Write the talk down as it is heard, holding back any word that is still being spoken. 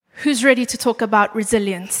Who's ready to talk about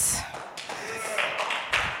resilience?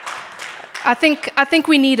 I think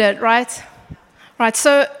we need it, right? Right,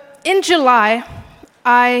 so in July,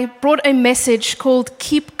 I brought a message called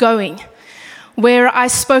Keep Going, where I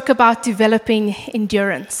spoke about developing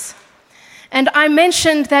endurance. And I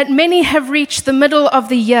mentioned that many have reached the middle of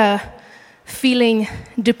the year feeling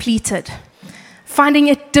depleted, finding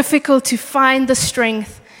it difficult to find the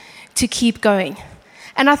strength to keep going.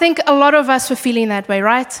 And I think a lot of us were feeling that way,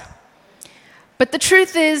 right? But the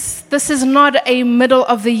truth is, this is not a middle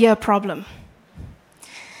of the year problem.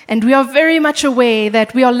 And we are very much aware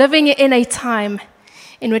that we are living in a time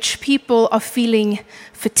in which people are feeling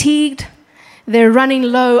fatigued, they're running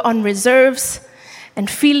low on reserves, and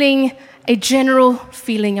feeling a general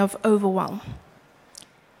feeling of overwhelm.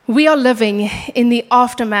 We are living in the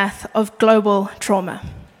aftermath of global trauma.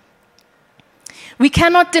 We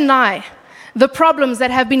cannot deny the problems that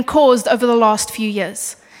have been caused over the last few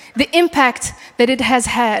years, the impact that it has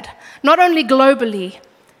had, not only globally,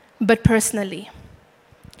 but personally.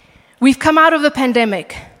 We've come out of the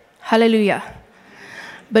pandemic, hallelujah,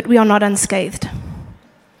 but we are not unscathed.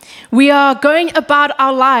 We are going about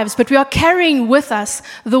our lives, but we are carrying with us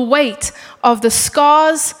the weight of the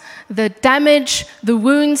scars, the damage, the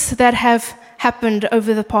wounds that have happened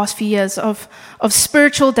over the past few years of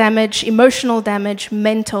spiritual damage, emotional damage,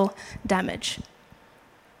 mental damage.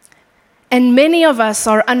 And many of us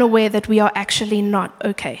are unaware that we are actually not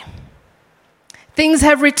okay. Things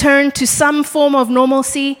have returned to some form of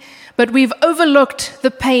normalcy, but we've overlooked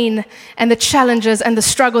the pain and the challenges and the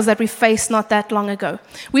struggles that we faced not that long ago.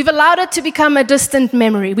 We've allowed it to become a distant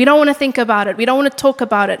memory. We don't want to think about it. We don't want to talk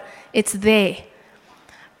about it. It's there.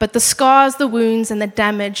 But the scars, the wounds, and the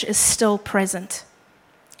damage is still present.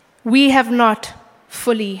 We have not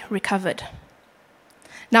fully recovered.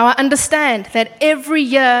 Now, I understand that every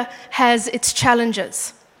year has its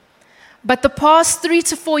challenges, but the past 3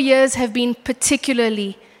 to 4 years have been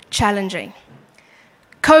particularly challenging.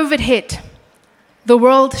 COVID hit, the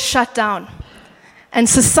world shut down, and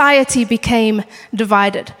society became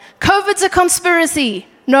divided. COVID's a conspiracy.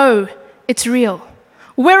 No, it's real.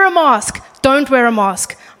 Wear a mask. Don't wear a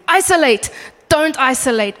mask. Isolate. Don't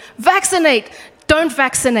isolate. Vaccinate. Don't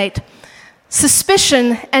vaccinate.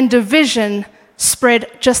 Suspicion and division spread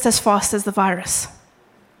just as fast as the virus.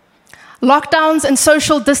 Lockdowns and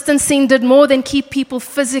social distancing did more than keep people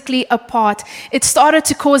physically apart. It started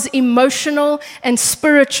to cause emotional and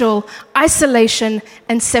spiritual isolation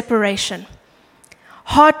and separation.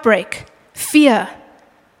 Heartbreak, fear,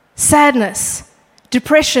 sadness,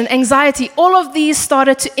 depression, anxiety, all of these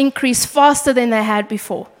started to increase faster than they had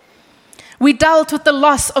before. We dealt with the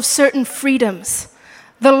loss of certain freedoms,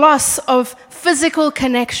 the loss of physical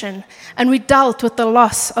connection, and we dealt with the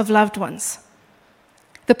loss of loved ones.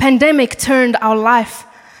 The pandemic turned our life,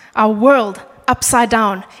 our world, upside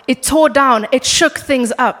down. It tore down, it shook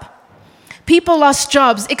things up. People lost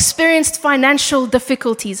jobs, experienced financial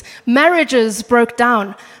difficulties, marriages broke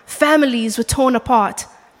down, families were torn apart.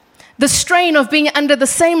 The strain of being under the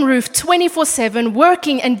same roof 24/7,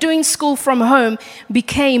 working and doing school from home,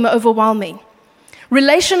 became overwhelming.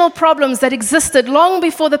 Relational problems that existed long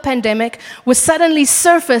before the pandemic were suddenly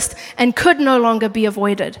surfaced and could no longer be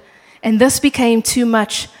avoided. And this became too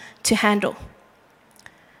much to handle.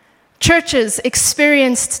 Churches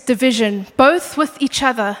experienced division, both with each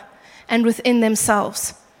other and within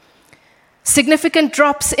themselves. Significant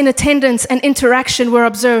drops in attendance and interaction were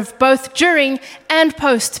observed both during and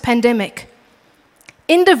post-pandemic.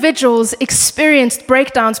 Individuals experienced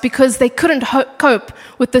breakdowns because they couldn't cope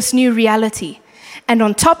with this new reality. And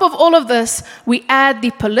on top of all of this, we add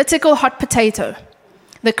the political hot potato.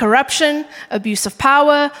 The corruption, abuse of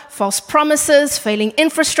power, false promises, failing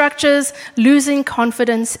infrastructures, losing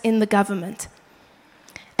confidence in the government.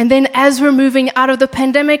 And then as we're moving out of the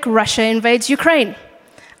pandemic, Russia invades Ukraine.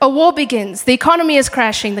 A war begins, the economy is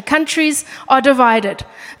crashing, the countries are divided.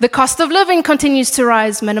 The cost of living continues to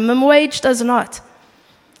rise, minimum wage does not.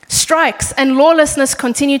 Strikes and lawlessness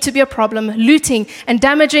continue to be a problem, looting and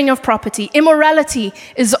damaging of property. Immorality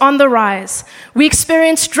is on the rise. We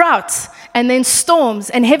experience droughts and then storms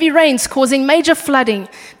and heavy rains causing major flooding,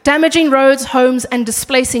 damaging roads, homes, and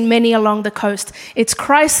displacing many along the coast. It's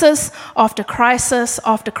crisis after crisis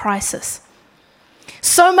after crisis.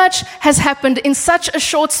 So much has happened in such a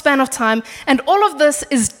short span of time, and all of this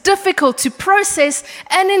is difficult to process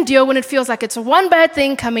and endure when it feels like it's one bad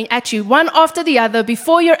thing coming at you, one after the other,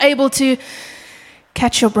 before you're able to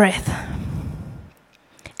catch your breath.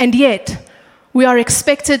 And yet, we are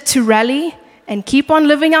expected to rally and keep on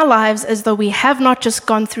living our lives as though we have not just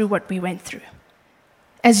gone through what we went through.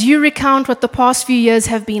 As you recount what the past few years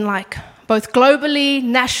have been like, both globally,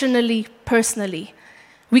 nationally, personally.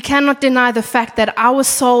 We cannot deny the fact that our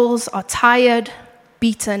souls are tired,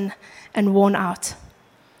 beaten, and worn out.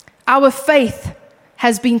 Our faith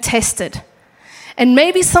has been tested. And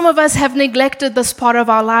maybe some of us have neglected this part of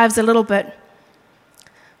our lives a little bit.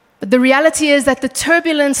 But the reality is that the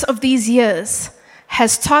turbulence of these years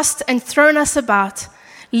has tossed and thrown us about,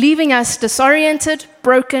 leaving us disoriented,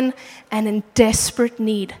 broken, and in desperate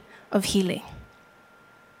need of healing.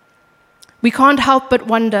 We can't help but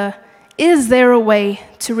wonder, is there a way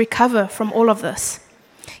to recover from all of this?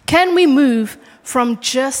 Can we move from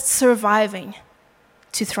just surviving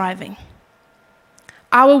to thriving?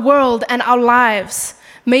 Our world and our lives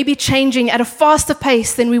may be changing at a faster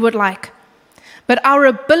pace than we would like, but our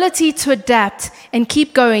ability to adapt and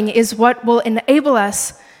keep going is what will enable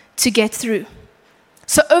us to get through.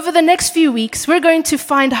 So over the next few weeks, we're going to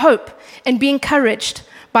find hope and be encouraged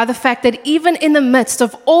by the fact that even in the midst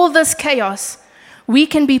of all this chaos, we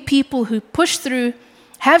can be people who push through,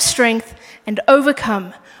 have strength, and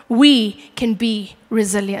overcome. We can be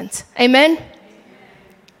resilient. Amen?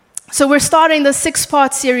 So we're starting the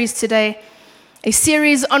 6-part series today, a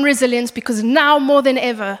series on resilience, because now more than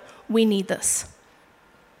ever, we need this.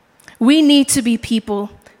 We need to be people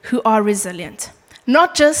who are resilient,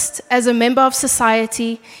 not just as a member of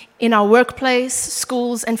society in our workplace,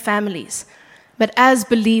 schools, and families, but as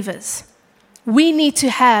believers. We need to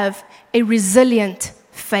have a resilient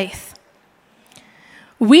faith.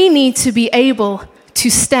 We need to be able to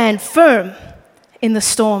stand firm in the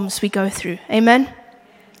storms we go through. Amen?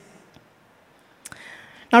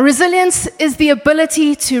 Now, resilience is the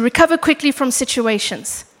ability to recover quickly from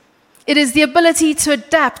situations. It is the ability to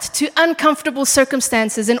adapt to uncomfortable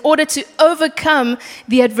circumstances in order to overcome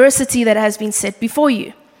the adversity that has been set before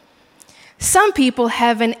you. Some people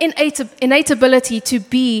have an innate ability to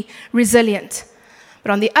be resilient. But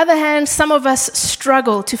on the other hand, some of us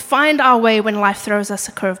struggle to find our way when life throws us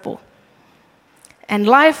a curveball. And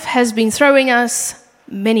life has been throwing us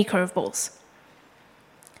many curveballs.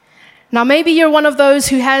 Now, maybe you're one of those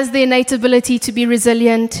who has the innate ability to be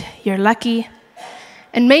resilient. You're lucky.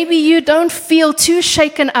 And maybe you don't feel too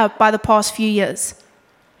shaken up by the past few years.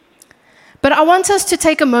 But I want us to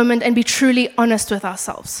take a moment and be truly honest with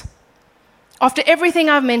ourselves. After everything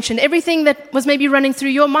I've mentioned, everything that was maybe running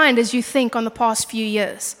through your mind as you think on the past few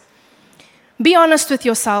years, be honest with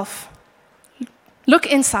yourself. Look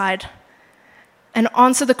inside and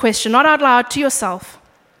answer the question, not out loud, to yourself.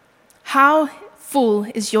 How full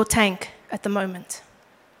is your tank at the moment?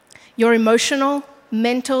 Your emotional,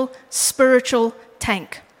 mental, spiritual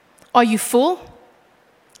tank. Are you full,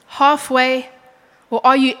 halfway, or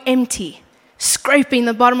are you empty, scraping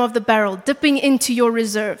the bottom of the barrel, dipping into your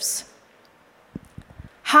reserves?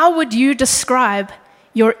 How would you describe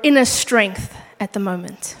your inner strength at the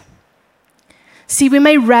moment? See, we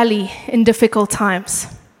may rally in difficult times.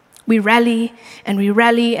 We rally and we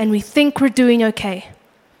rally and we think we're doing okay.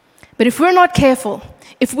 But if we're not careful,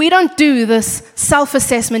 if we don't do this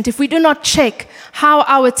self-assessment, if we do not check how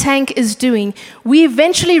our tank is doing, we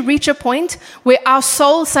eventually reach a point where our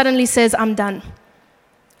soul suddenly says, I'm done.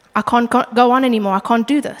 I can't go on anymore. I can't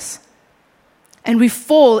do this. And we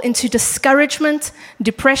fall into discouragement,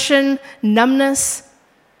 depression, numbness,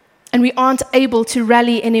 and we aren't able to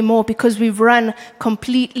rally anymore because we've run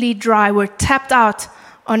completely dry. We're tapped out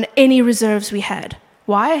on any reserves we had.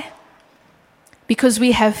 Why? Because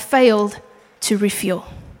we have failed to refuel.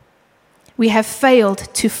 We have failed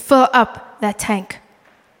to fill up that tank.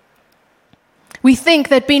 We think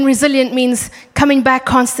that being resilient means coming back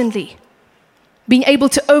constantly, being able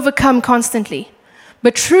to overcome constantly.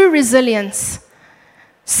 But true resilience,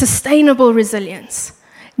 sustainable resilience,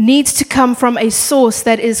 needs to come from a source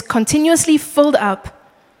that is continuously filled up,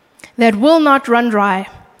 that will not run dry,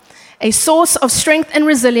 a source of strength and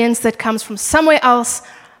resilience that comes from somewhere else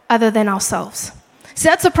other than ourselves. So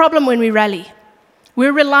that's a problem when we rally.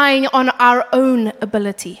 We're relying on our own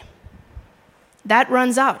ability. That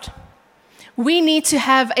runs out. We need to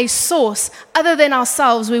have a source other than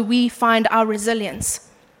ourselves where we find our resilience.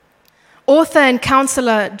 Author and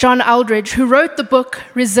counselor John Eldredge, who wrote the book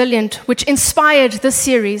Resilient, which inspired this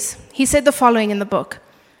series, he said the following in the book.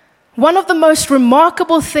 One of the most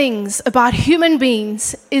remarkable things about human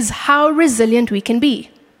beings is how resilient we can be.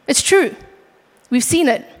 It's true. We've seen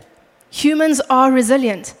it. Humans are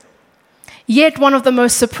resilient. Yet one of the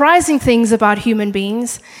most surprising things about human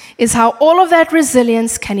beings is how all of that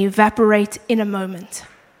resilience can evaporate in a moment.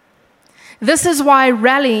 This is why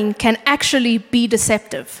rallying can actually be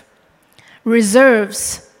deceptive.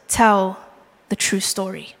 Reserves tell the true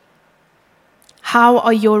story. How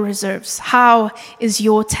are your reserves? How is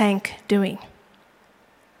your tank doing?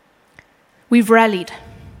 We've rallied,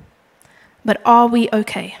 but are we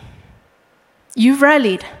okay? You've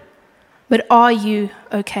rallied, but are you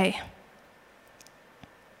okay?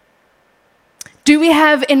 Do we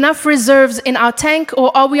have enough reserves in our tank,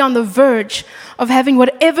 or are we on the verge of having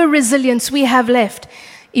whatever resilience we have left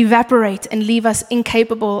evaporate and leave us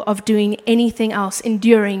incapable of doing anything else,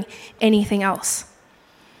 enduring anything else?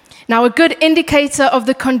 Now, a good indicator of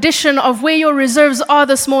the condition of where your reserves are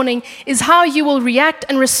this morning is how you will react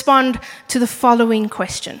and respond to the following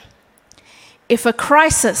question. If a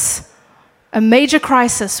crisis, a major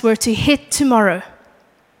crisis, were to hit tomorrow,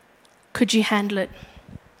 could you handle it?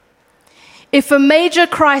 If a major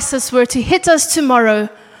crisis were to hit us tomorrow,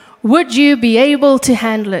 would you be able to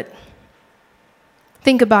handle it?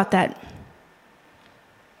 Think about that.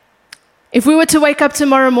 If we were to wake up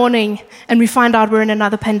tomorrow morning and we find out we're in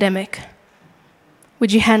another pandemic,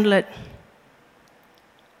 would you handle it?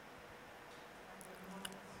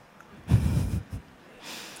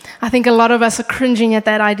 I think a lot of us are cringing at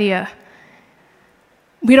that idea.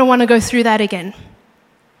 We don't want to go through that again.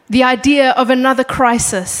 The idea of another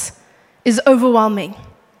crisis is overwhelming.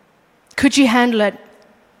 Could you handle it?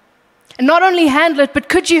 And not only handle it, but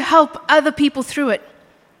could you help other people through it?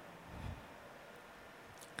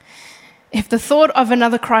 If the thought of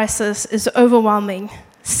another crisis is overwhelming,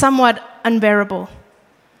 somewhat unbearable,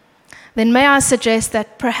 then may I suggest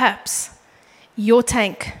that perhaps your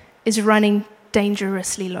tank is running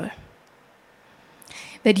dangerously low.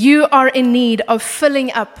 That you are in need of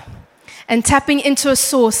filling up and tapping into a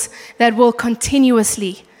source that will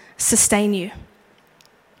continuously sustain you.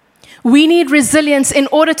 We need resilience in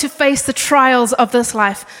order to face the trials of this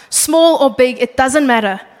life. Small or big, it doesn't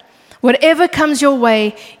matter. Whatever comes your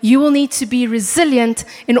way, you will need to be resilient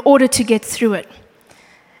in order to get through it.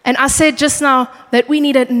 And I said just now that we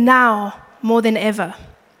need it now more than ever.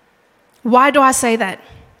 Why do I say that?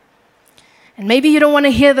 And maybe you don't want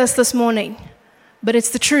to hear this morning, but it's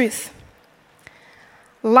the truth.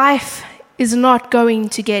 Life is not going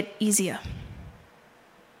to get easier.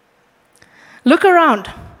 Look around.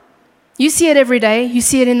 You see it every day. You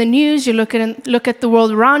see it in the news. You look at the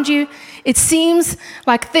world around you. It seems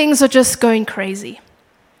like things are just going crazy.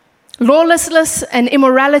 Lawlessness and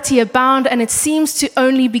immorality abound, and it seems to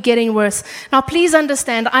only be getting worse. Now, please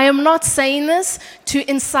understand, I am not saying this to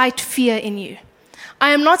incite fear in you.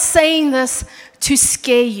 I am not saying this to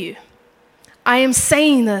scare you. I am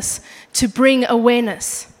saying this to bring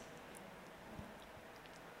awareness.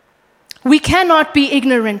 We cannot be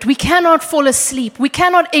ignorant. We cannot fall asleep. We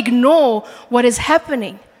cannot ignore what is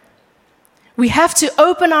happening. We have to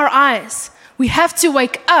open our eyes. We have to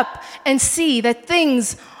wake up and see that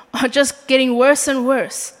things are just getting worse and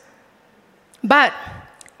worse. But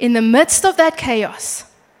in the midst of that chaos,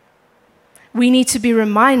 we need to be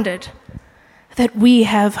reminded that we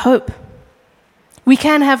have hope. We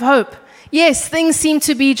can have hope. Yes, things seem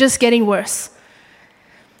to be just getting worse.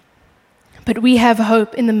 But we have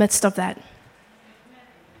hope in the midst of that.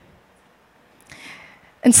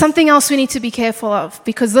 And something else we need to be careful of,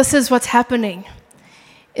 because this is what's happening,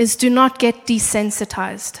 is do not get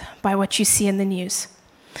desensitized by what you see in the news.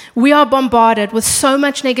 We are bombarded with so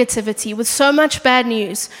much negativity, with so much bad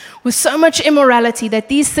news, with so much immorality that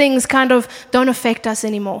these things kind of don't affect us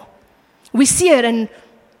anymore. We see it and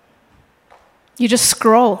you just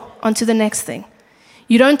scroll onto the next thing.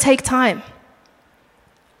 You don't take time.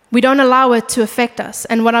 We don't allow it to affect us.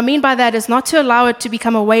 And what I mean by that is not to allow it to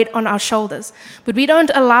become a weight on our shoulders, but we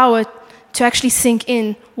don't allow it to actually sink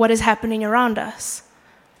in what is happening around us,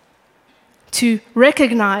 to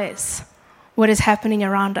recognize what is happening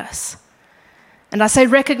around us. And I say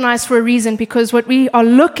recognize for a reason, because what we are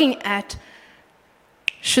looking at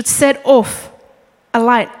should set off a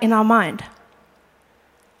light in our mind.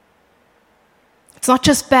 It's not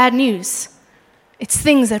just bad news. It's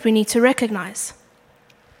things that we need to recognize.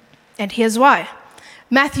 And here's why.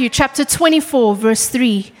 Matthew chapter 24, verse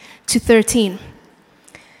 3 to 13.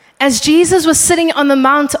 As Jesus was sitting on the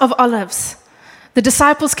Mount of Olives, the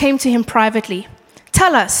disciples came to him privately.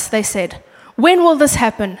 "Tell us," they said, "when will this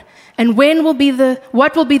happen? And what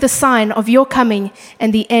will be the sign of your coming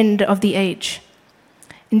and the end of the age?"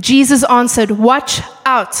 And Jesus answered, "Watch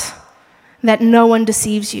out that no one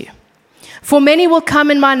deceives you. For many will come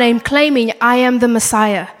in my name, claiming I am the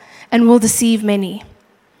Messiah, and will deceive many.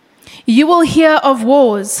 You will hear of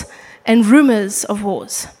wars and rumors of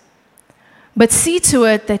wars, but see to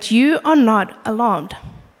it that you are not alarmed.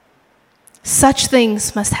 Such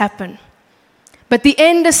things must happen, but the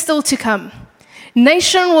end is still to come.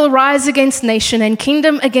 Nation will rise against nation and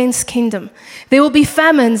kingdom against kingdom. There will be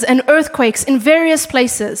famines and earthquakes in various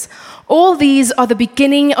places. All these are the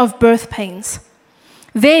beginning of birth pains.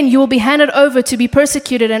 Then you will be handed over to be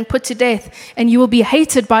persecuted and put to death, and you will be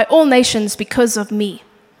hated by all nations because of me.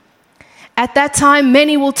 At that time,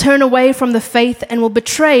 many will turn away from the faith and will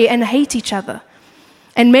betray and hate each other.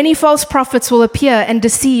 And many false prophets will appear and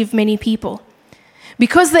deceive many people.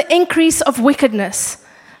 Because the increase of wickedness,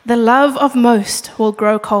 the love of most will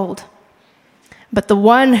grow cold. But the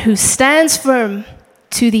one who stands firm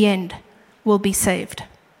to the end will be saved.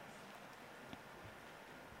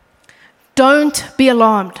 Don't be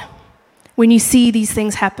alarmed when you see these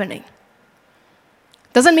things happening.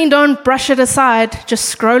 Doesn't mean don't brush it aside,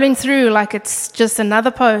 just scrolling through like it's just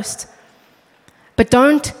another post. But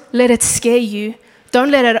don't let it scare you.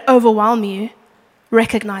 Don't let it overwhelm you.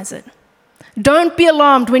 Recognize it. Don't be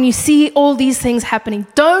alarmed when you see all these things happening.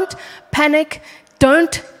 Don't panic.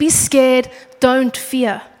 Don't be scared. Don't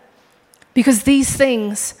fear. Because these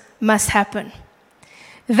things must happen.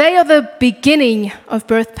 They are the beginning of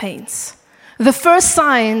birth pains. The first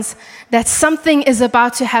signs that something is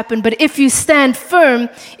about to happen, but if you stand firm,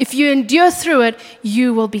 if you endure through it,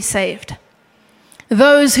 you will be saved.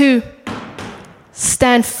 Those who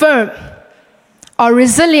stand firm, are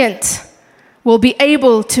resilient, will be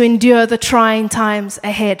able to endure the trying times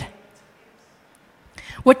ahead.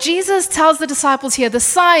 What Jesus tells the disciples here, the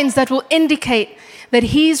signs that will indicate that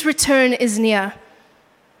his return is near,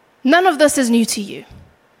 none of this is new to you.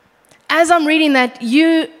 As I'm reading that,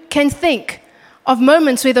 you can think of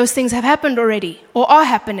moments where those things have happened already or are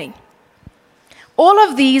happening. All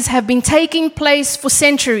of these have been taking place for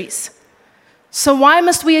centuries. So why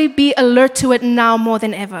must we be alert to it now more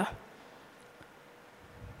than ever?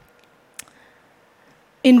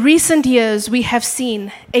 In recent years, we have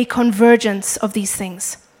seen a convergence of these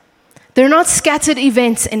things. They're not scattered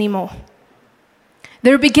events anymore.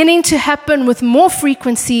 They're beginning to happen with more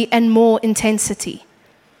frequency and more intensity.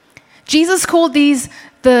 Jesus called these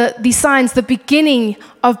signs the beginning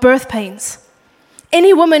of birth pains.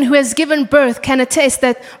 Any woman who has given birth can attest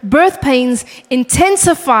that birth pains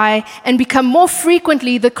intensify and become more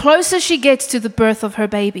frequently the closer she gets to the birth of her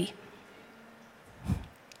baby.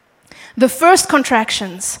 The first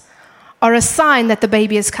contractions are a sign that the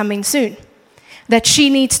baby is coming soon, that she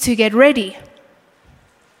needs to get ready,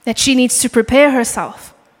 that she needs to prepare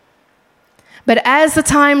herself. But as the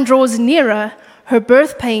time draws nearer, her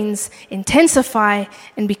birth pains intensify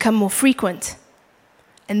and become more frequent.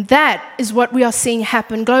 And that is what we are seeing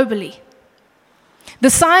happen globally. The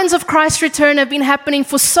signs of Christ's return have been happening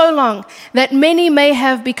for so long that many may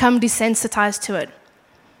have become desensitized to it.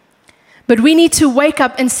 But we need to wake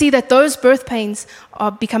up and see that those birth pains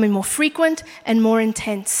are becoming more frequent and more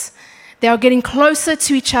intense. They are getting closer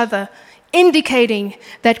to each other, indicating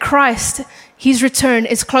that Christ, his return,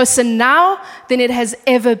 is closer now than it has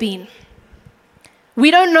ever been.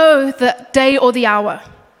 We don't know the day or the hour.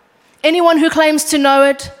 Anyone who claims to know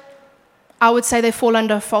it, I would say they fall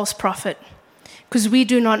under a false prophet, because we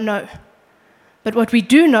do not know. But what we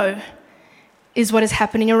do know is what is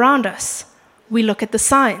happening around us. We look at the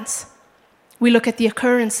signs. We look at the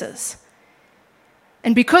occurrences.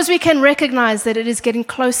 And because we can recognize that it is getting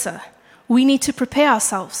closer, we need to prepare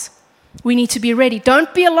ourselves. We need to be ready.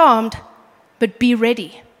 Don't be alarmed, but be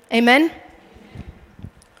ready. Amen?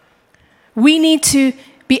 We need to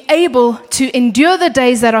be able to endure the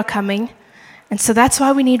days that are coming, and so that's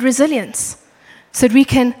why we need resilience, so that we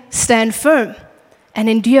can stand firm and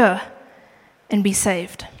endure and be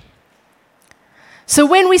saved. So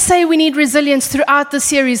when we say we need resilience throughout the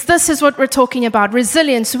series, this is what we're talking about.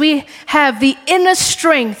 Resilience. We have the inner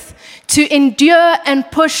strength to endure and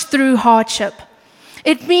push through hardship.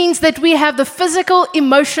 It means that we have the physical,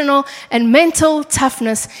 emotional, and mental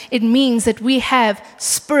toughness. It means that we have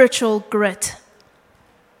spiritual grit.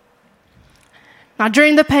 Now,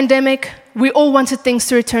 during the pandemic, we all wanted things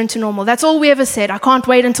to return to normal. That's all we ever said. I can't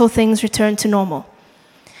wait until things return to normal.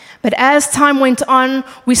 But as time went on,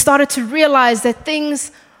 we started to realize that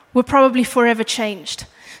things were probably forever changed.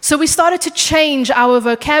 So we started to change our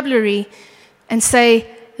vocabulary and say,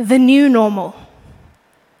 the new normal.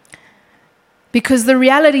 Because the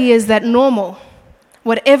reality is that normal,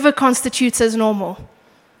 whatever constitutes as normal,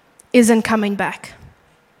 isn't coming back.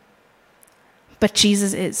 But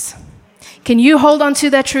Jesus is. Can you hold on to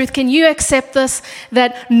that truth? Can you accept this?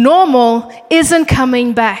 That normal isn't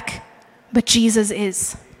coming back, but Jesus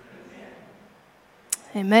is.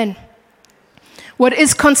 Amen. What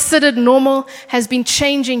is considered normal has been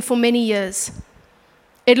changing for many years.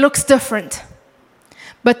 It looks different.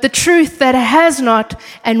 But the truth that has not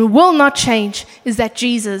and will not change is that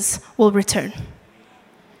Jesus will return.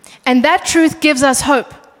 And that truth gives us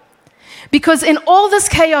hope. Because in all this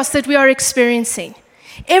chaos that we are experiencing,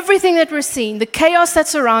 Everything that we're seeing, the chaos that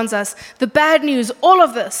surrounds us, the bad news, all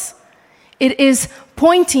of this, it is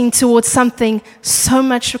pointing towards something so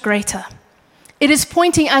much greater. It is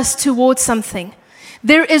pointing us towards something.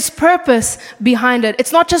 There is purpose behind it.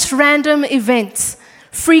 It's not just random events,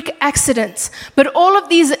 freak accidents, but all of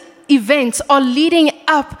these events are leading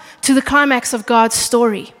up to the climax of God's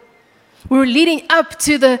story. We're leading up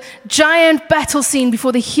to the giant battle scene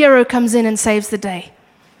before the hero comes in and saves the day.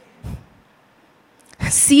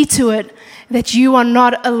 See to it that you are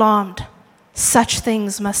not alarmed. Such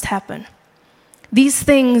things must happen. These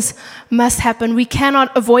things must happen. We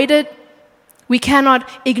cannot avoid it. We cannot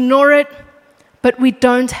ignore it, but we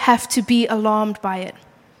don't have to be alarmed by it.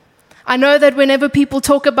 I know that whenever people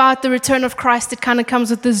talk about the return of Christ, it kind of comes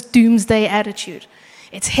with this doomsday attitude.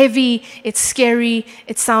 It's heavy, it's scary,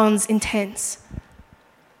 it sounds intense.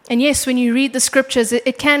 And yes, when you read the scriptures,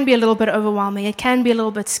 it can be a little bit overwhelming. It can be a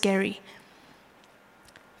little bit scary.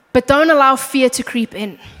 But don't allow fear to creep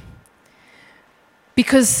in,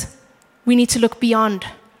 because we need to look beyond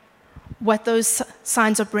what those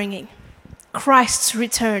signs are bringing. Christ's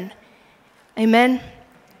return. Amen?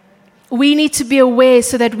 We need to be aware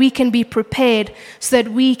so that we can be prepared, so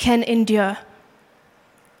that we can endure.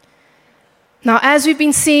 Now, as we've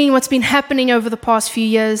been seeing what's been happening over the past few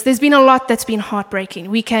years, there's been a lot that's been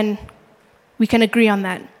heartbreaking. We can agree on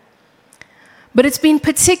that. But it's been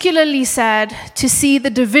particularly sad to see the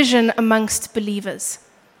division amongst believers.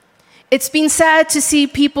 It's been sad to see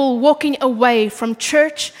people walking away from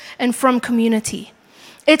church and from community.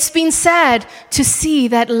 It's been sad to see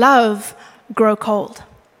that love grow cold.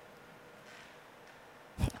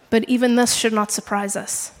 But even this should not surprise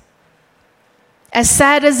us. As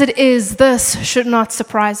sad as it is, this should not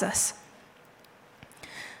surprise us.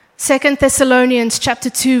 2 Thessalonians chapter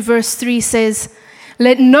 2, verse 3 says,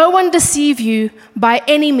 "Let no one deceive you by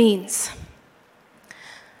any means,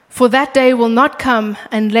 for that day will not come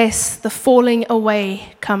unless the falling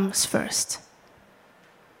away comes first."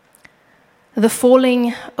 The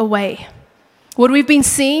falling away. What we've been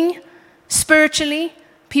seeing spiritually,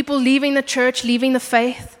 people leaving the church, leaving the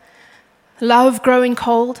faith, love growing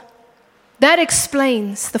cold, that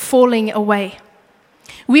explains the falling away.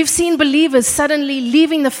 We've seen believers suddenly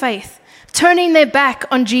leaving the faith, turning their back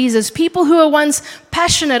on Jesus. People who were once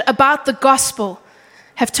passionate about the gospel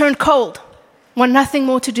have turned cold, want nothing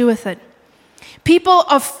more to do with it. People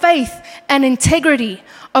of faith and integrity,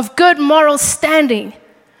 of good moral standing,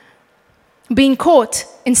 being caught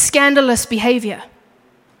in scandalous behavior,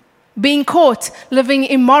 being caught living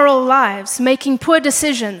immoral lives, making poor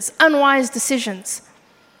decisions, unwise decisions.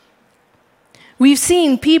 We've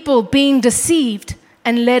seen people being deceived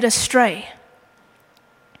and led astray.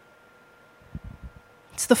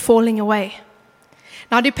 It's the falling away.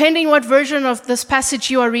 Now, depending what version of this passage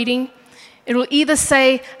you are reading, it will either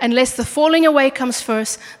say, unless the falling away comes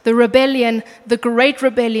first, the rebellion, the great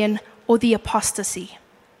rebellion, or the apostasy.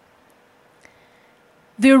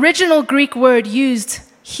 The original Greek word used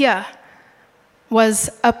here was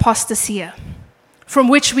apostasia, from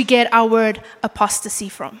which we get our word apostasy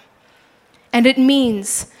from. And it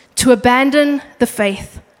means to abandon the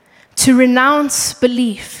faith, to renounce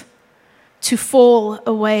belief, to fall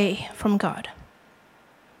away from God.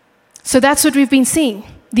 So that's what we've been seeing,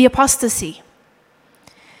 the apostasy.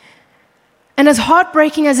 And as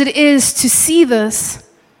heartbreaking as it is to see this,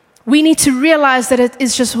 we need to realize that it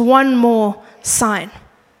is just one more sign.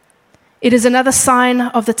 It is another sign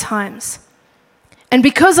of the times. And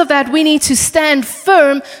because of that, we need to stand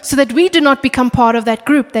firm so that we do not become part of that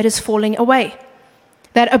group that is falling away,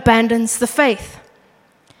 that abandons the faith.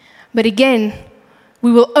 But again,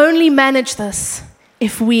 we will only manage this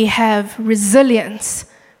if we have resilience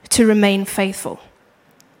to remain faithful.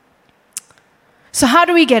 So how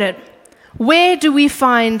do we get it? Where do we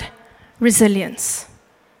find resilience?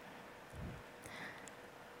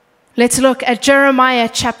 Let's look at Jeremiah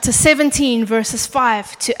chapter 17, verses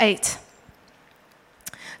 5 to 8.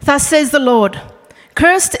 Thus says the Lord,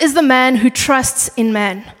 "Cursed is the man who trusts in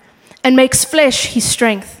man and makes flesh his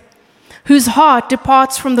strength, whose heart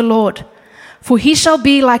departs from the Lord. For he shall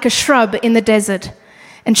be like a shrub in the desert,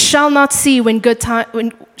 and shall not see when good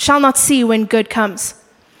comes,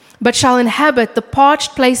 but shall inhabit the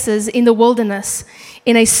parched places in the wilderness,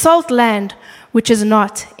 in a salt land which is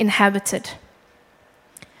not inhabited.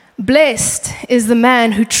 Blessed is the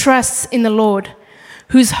man who trusts in the Lord,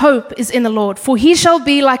 whose hope is in the Lord. For he shall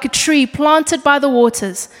be like a tree planted by the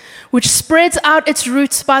waters, which spreads out its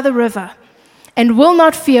roots by the river, and will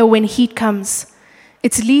not fear when heat comes.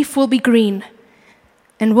 Its leaf will be green,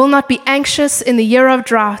 and will not be anxious in the year of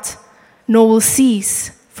drought, nor will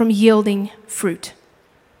cease from yielding fruit."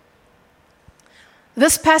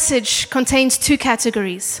 This passage contains two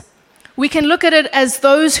categories. We can look at it as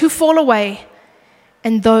those who fall away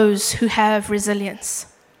and those who have resilience.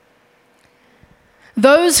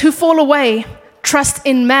 Those who fall away trust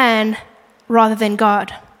in man rather than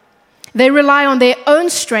God. They rely on their own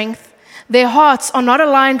strength. Their hearts are not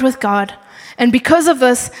aligned with God. And because of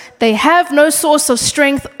this, they have no source of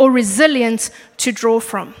strength or resilience to draw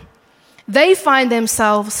from. They find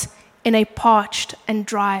themselves in a parched and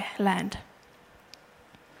dry land.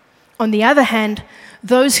 On the other hand,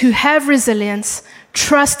 those who have resilience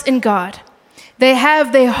trust in God. They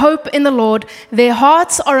have their hope in the Lord. Their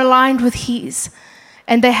hearts are aligned with His.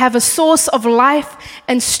 And they have a source of life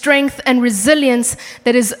and strength and resilience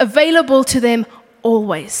that is available to them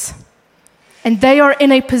always. And they are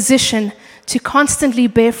in a position to constantly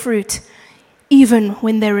bear fruit, even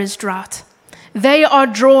when there is drought. They are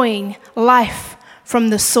drawing life from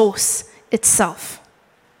the source itself.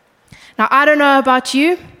 Now, I don't know about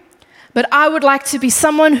you, but I would like to be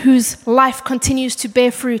someone whose life continues to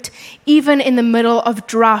bear fruit, even in the middle of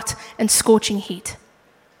drought and scorching heat.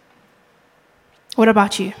 What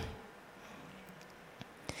about you?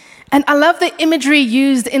 And I love the imagery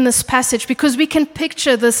used in this passage because we can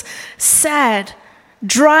picture this sad,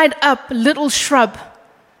 dried up little shrub.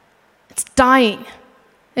 It's dying.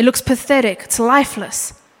 It looks pathetic. It's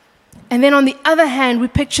lifeless. And then on the other hand, we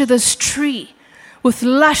picture this tree with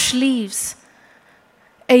lush leaves,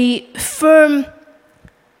 a firm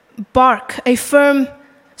bark, a firm,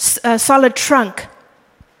 solid trunk.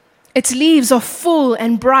 Its leaves are full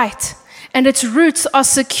and bright, and its roots are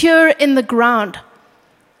secure in the ground.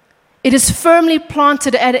 It is firmly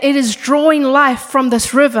planted, and it is drawing life from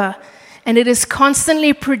this river, and it is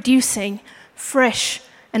constantly producing fresh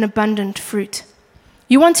and abundant fruit.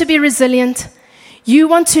 You want to be resilient? You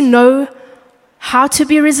want to know how to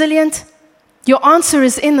be resilient? Your answer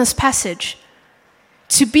is in this passage.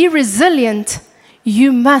 To be resilient,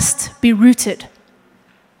 you must be rooted.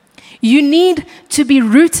 You need to be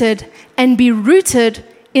rooted and be rooted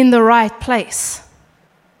in the right place.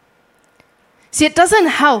 See, it doesn't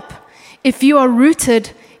help if you are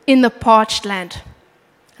rooted in the parched land,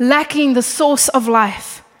 lacking the source of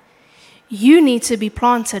life. You need to be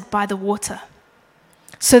planted by the water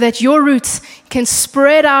so that your roots can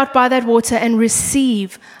spread out by that water and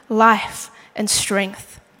receive life and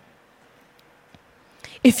strength.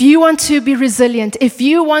 If you want to be resilient, if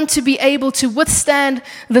you want to be able to withstand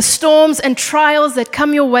the storms and trials that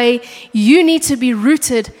come your way, you need to be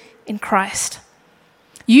rooted in Christ.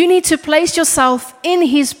 You need to place yourself in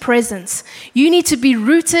His presence. You need to be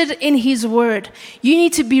rooted in His word. You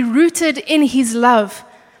need to be rooted in His love.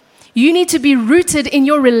 You need to be rooted in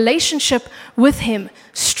your relationship with Him,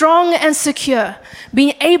 strong and secure,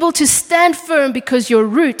 being able to stand firm because your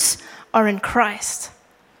roots are in Christ.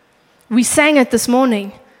 We sang it this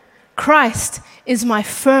morning. Christ is my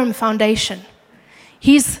firm foundation.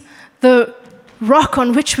 He's the rock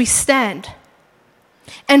on which we stand.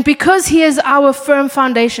 And because He is our firm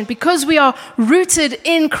foundation, because we are rooted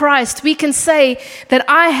in Christ, we can say that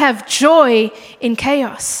I have joy in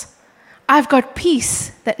chaos. I've got peace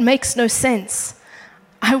that makes no sense.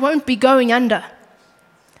 I won't be going under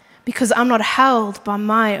because I'm not held by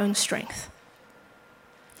my own strength.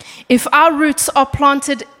 If our roots are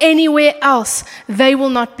planted anywhere else, they will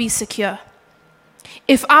not be secure.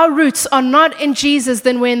 If our roots are not in Jesus,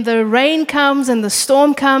 then when the rain comes and the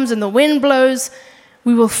storm comes and the wind blows,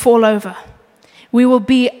 we will fall over. We will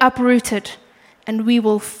be uprooted and we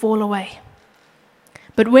will fall away.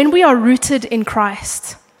 But when we are rooted in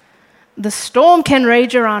Christ, the storm can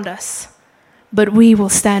rage around us, but we will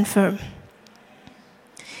stand firm.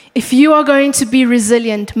 If you are going to be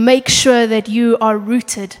resilient, make sure that you are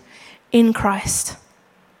rooted in Christ.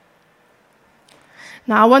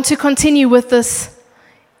 Now, I want to continue with this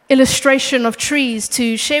illustration of trees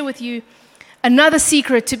to share with you another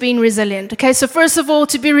secret to being resilient. Okay, so first of all,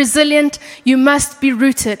 to be resilient, you must be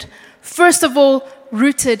rooted. First of all,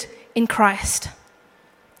 rooted in Christ.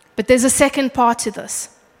 But there's a second part to this.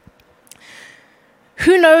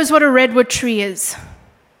 Who knows what a redwood tree is?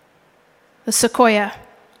 The sequoia.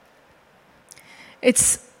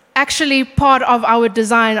 It's actually part of our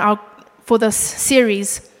design for this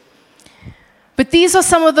series. But these are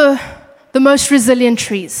some of the most resilient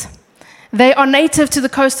trees. They are native to the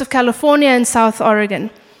coast of California and South Oregon.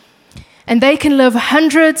 And they can live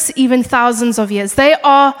hundreds, even thousands of years. They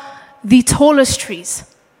are the tallest trees.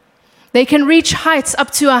 They can reach heights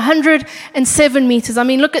up to 107 meters. I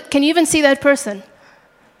mean, can you even see that person?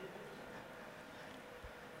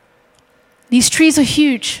 These trees are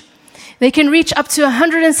huge. They can reach up to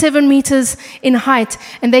 107 meters in height,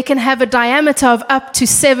 and they can have a diameter of up to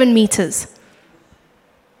 7 meters.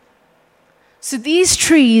 So these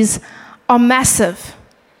trees are massive.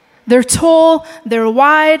 They're tall, they're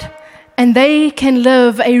wide, and they can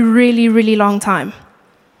live a really, really long time.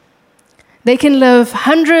 They can live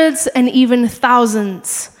hundreds and even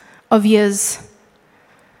thousands of years.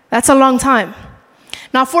 That's a long time.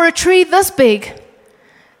 Now, for a tree this big,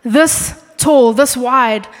 this tall, this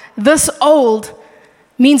wide, this old,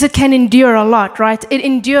 means it can endure a lot, right? It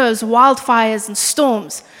endures wildfires and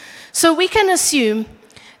storms. So we can assume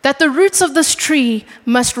that the roots of this tree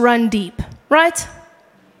must run deep, right?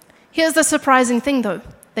 Here's the surprising thing, though.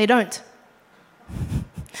 They don't.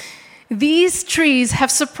 These trees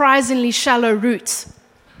have surprisingly shallow roots.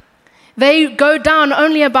 They go down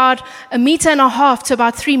only about 1.5 meters to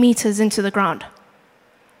about 3 meters into the ground.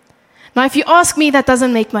 Now, if you ask me, that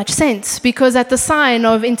doesn't make much sense, because at the sign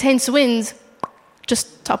of intense winds,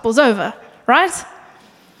 just topples over, right?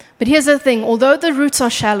 But here's the thing, although the roots are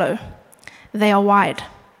shallow, they are wide.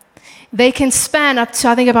 They can span up to,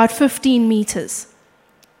 I think, about 15 meters.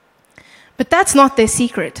 But that's not their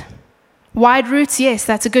secret. Wide roots, yes,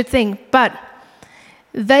 that's a good thing, but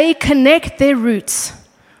they connect their roots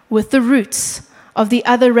with the roots of the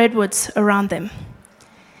other redwoods around them.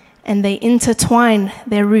 And they intertwine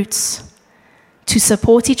their roots to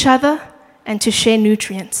support each other and to share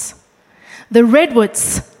nutrients. The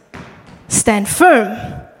redwoods stand firm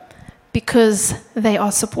because they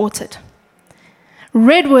are supported.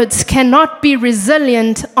 Redwoods cannot be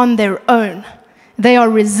resilient on their own. They are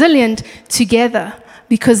resilient together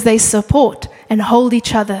because they support and hold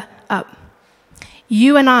each other up.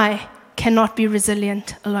 You and I cannot be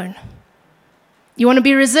resilient alone. You want to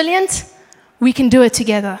be resilient? We can do it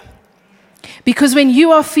together. Because when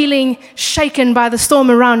you are feeling shaken by the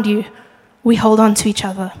storm around you, we hold on to each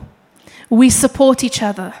other. We support each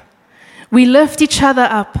other. We lift each other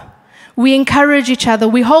up. We encourage each other.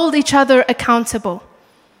 We hold each other accountable.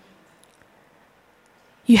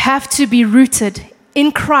 You have to be rooted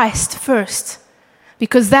in Christ first,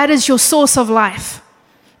 because that is your source of life.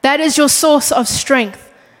 That is your source of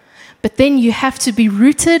strength. But then you have to be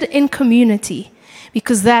rooted in community,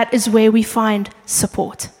 because that is where we find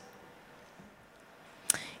support.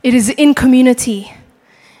 It is in community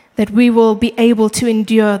that we will be able to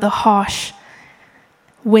endure the harsh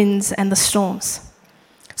winds and the storms.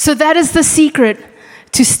 So that is the secret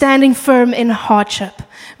to standing firm in hardship.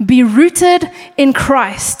 Be rooted in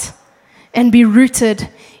Christ and be rooted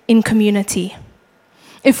in community.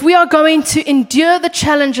 If we are going to endure the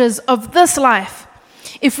challenges of this life,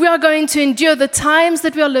 if we are going to endure the times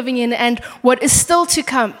that we are living in and what is still to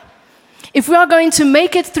come, if we are going to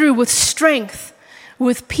make it through with strength,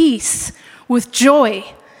 with peace, with joy,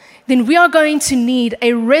 then we are going to need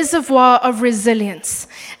a reservoir of resilience,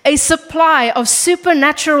 a supply of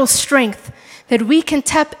supernatural strength that we can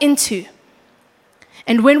tap into.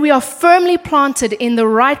 And when we are firmly planted in the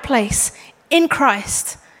right place, in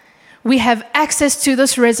Christ, we have access to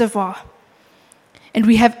this reservoir. And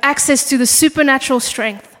we have access to the supernatural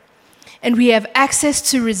strength. And we have access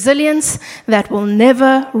to resilience that will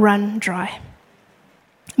never run dry.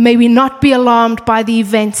 May we not be alarmed by the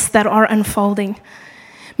events that are unfolding.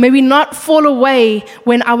 May we not fall away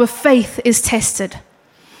when our faith is tested.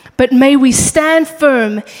 But may we stand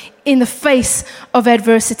firm in the face of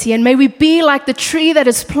adversity. And may we be like the tree that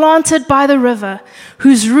is planted by the river,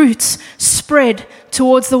 whose roots spread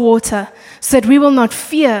towards the water, so that we will not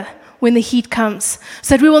fear when the heat comes,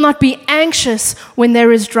 so that we will not be anxious when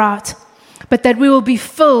there is drought, but that we will be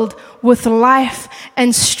filled with life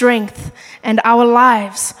and strength, and our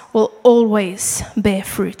lives will always bear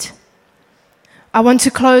fruit. I want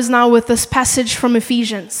to close now with this passage from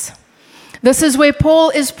Ephesians. This is where Paul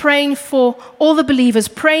is praying for all the believers,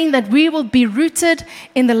 praying that we will be rooted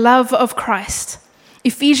in the love of Christ.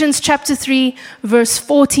 Ephesians chapter 3, verse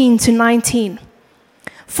 14 to 19.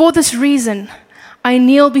 For this reason, I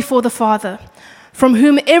kneel before the Father, from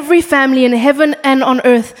whom every family in heaven and on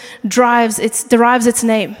earth derives its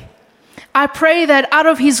name. I pray that out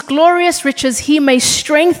of his glorious riches he may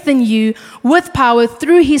strengthen you with power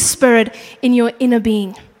through his Spirit in your inner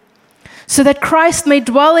being, so that Christ may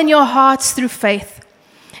dwell in your hearts through faith.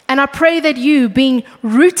 And I pray that you, being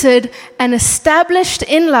rooted and established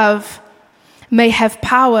in love, may have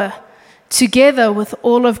power together with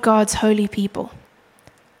all of God's holy people.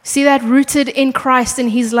 See that? Rooted in Christ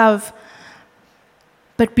and his love,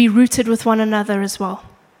 but be rooted with one another as well.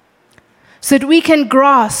 So that we can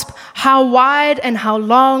grasp how wide and how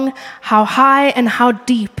long, how high and how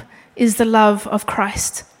deep is the love of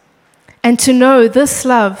Christ. And to know this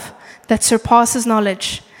love that surpasses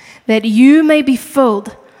knowledge, that you may be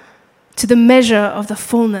filled to the measure of the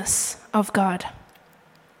fullness of God.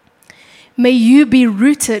 May you be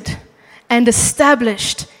rooted and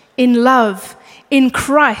established in love, in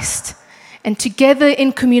Christ, and together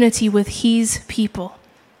in community with His people.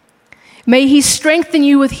 May He strengthen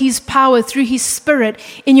you with His power through His Spirit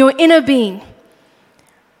in your inner being.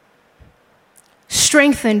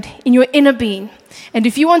 Strengthened in your inner being. And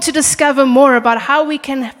if you want to discover more about how we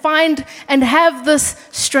can find and have this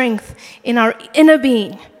strength in our inner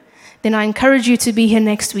being, then I encourage you to be here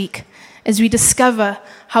next week as we discover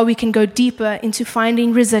how we can go deeper into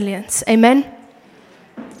finding resilience. Amen?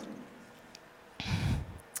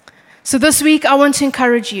 So this week, I want to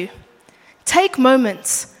encourage you. Take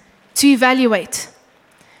moments to evaluate,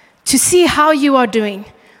 to see how you are doing,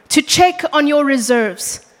 to check on your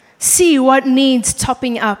reserves, see what needs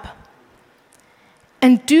topping up,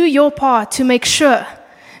 and do your part to make sure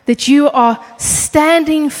that you are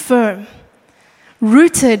standing firm,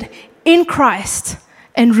 rooted in Christ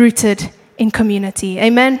and rooted in community.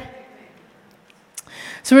 Amen?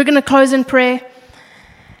 So we're going to close in prayer.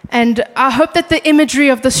 And I hope that the imagery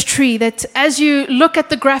of this tree, that as you look at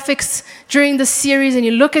the graphics during this series and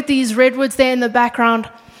you look at these redwoods there in the background,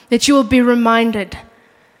 that you will be reminded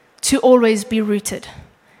to always be rooted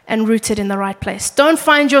and rooted in the right place. Don't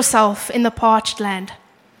find yourself in the parched land.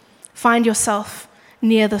 Find yourself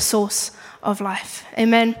near the source of life.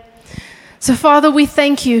 Amen. So, Father, we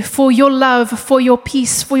thank you for your love, for your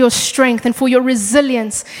peace, for your strength, and for your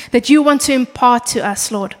resilience that you want to impart to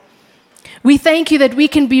us, Lord. We thank you that we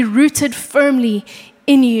can be rooted firmly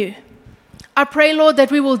in you. I pray, Lord, that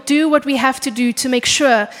we will do what we have to do to make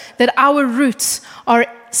sure that our roots are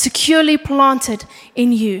securely planted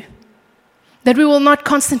in you. That we will not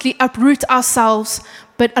constantly uproot ourselves,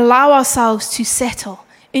 but allow ourselves to settle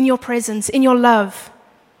in your presence, in your love,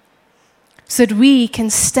 so that we can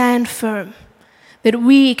stand firm, that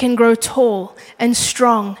we can grow tall and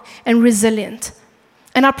strong and resilient.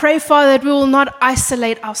 And I pray, Father, that we will not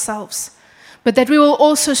isolate ourselves, but that we will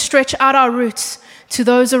also stretch out our roots to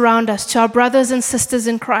those around us, to our brothers and sisters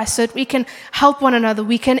in Christ, so that we can help one another,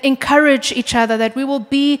 we can encourage each other, that we will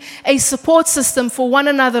be a support system for one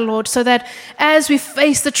another, Lord, so that as we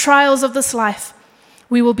face the trials of this life,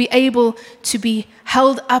 we will be able to be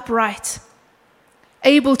held upright,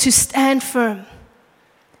 able to stand firm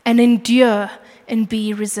and endure and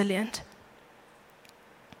be resilient.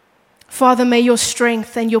 Father, may your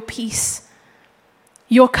strength and your peace,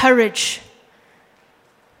 your courage,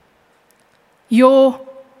 your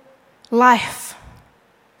life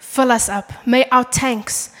fill us up. May our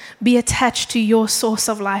tanks be attached to your source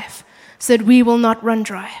of life so that we will not run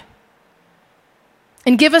dry.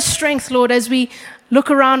 And give us strength, Lord, as we look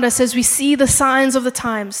around us, as we see the signs of the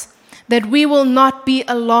times, that we will not be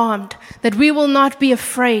alarmed, that we will not be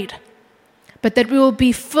afraid, but that we will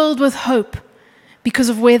be filled with hope because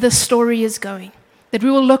of where the story is going, that we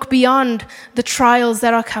will look beyond the trials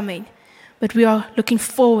that are coming, but we are looking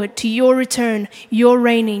forward to your return, your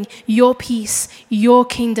reigning, your peace, your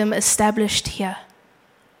kingdom established here.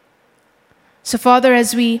 So, Father,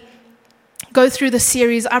 as we go through the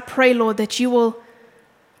series, I pray, Lord, that you will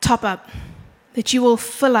top up, that you will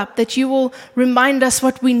fill up, that you will remind us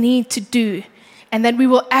what we need to do, and that we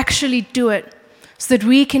will actually do it so that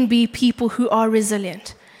we can be people who are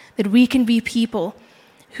resilient, that we can be people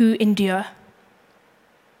who endure.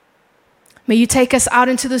 May you take us out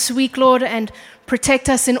into this week, Lord, and protect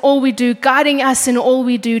us in all we do, guiding us in all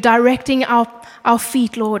we do, directing our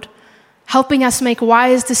feet, Lord, helping us make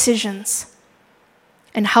wise decisions,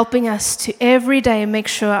 and helping us to every day make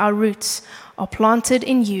sure our roots are planted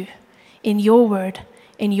in you, in your word,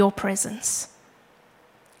 in your presence.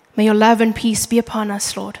 May your love and peace be upon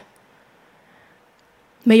us, Lord.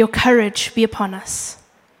 May your courage be upon us.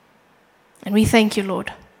 And we thank you,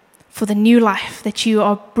 Lord, for the new life that you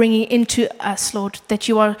are bringing into us, Lord, that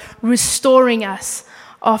you are restoring us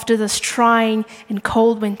after this trying and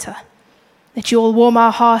cold winter, that you will warm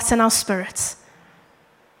our hearts and our spirits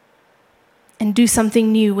and do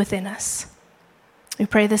something new within us. We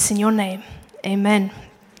pray this in your name. Amen.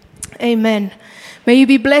 Amen. May you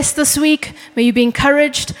be blessed this week. May you be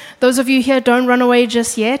encouraged. Those of you here, don't run away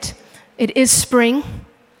just yet. It is spring.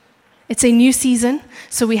 It's a new season,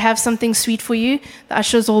 so we have something sweet for you. The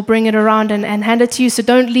ushers will bring it around and hand it to you, so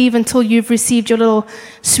don't leave until you've received your little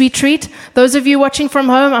sweet treat. Those of you watching from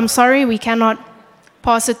home, I'm sorry, we cannot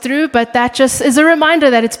pass it through, but that just is a reminder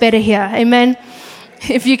that it's better here. Amen.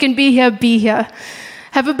 If you can be here, be here.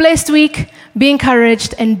 Have a blessed week, be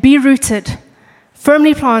encouraged, and be rooted,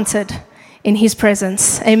 firmly planted in His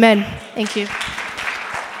presence. Amen. Thank you.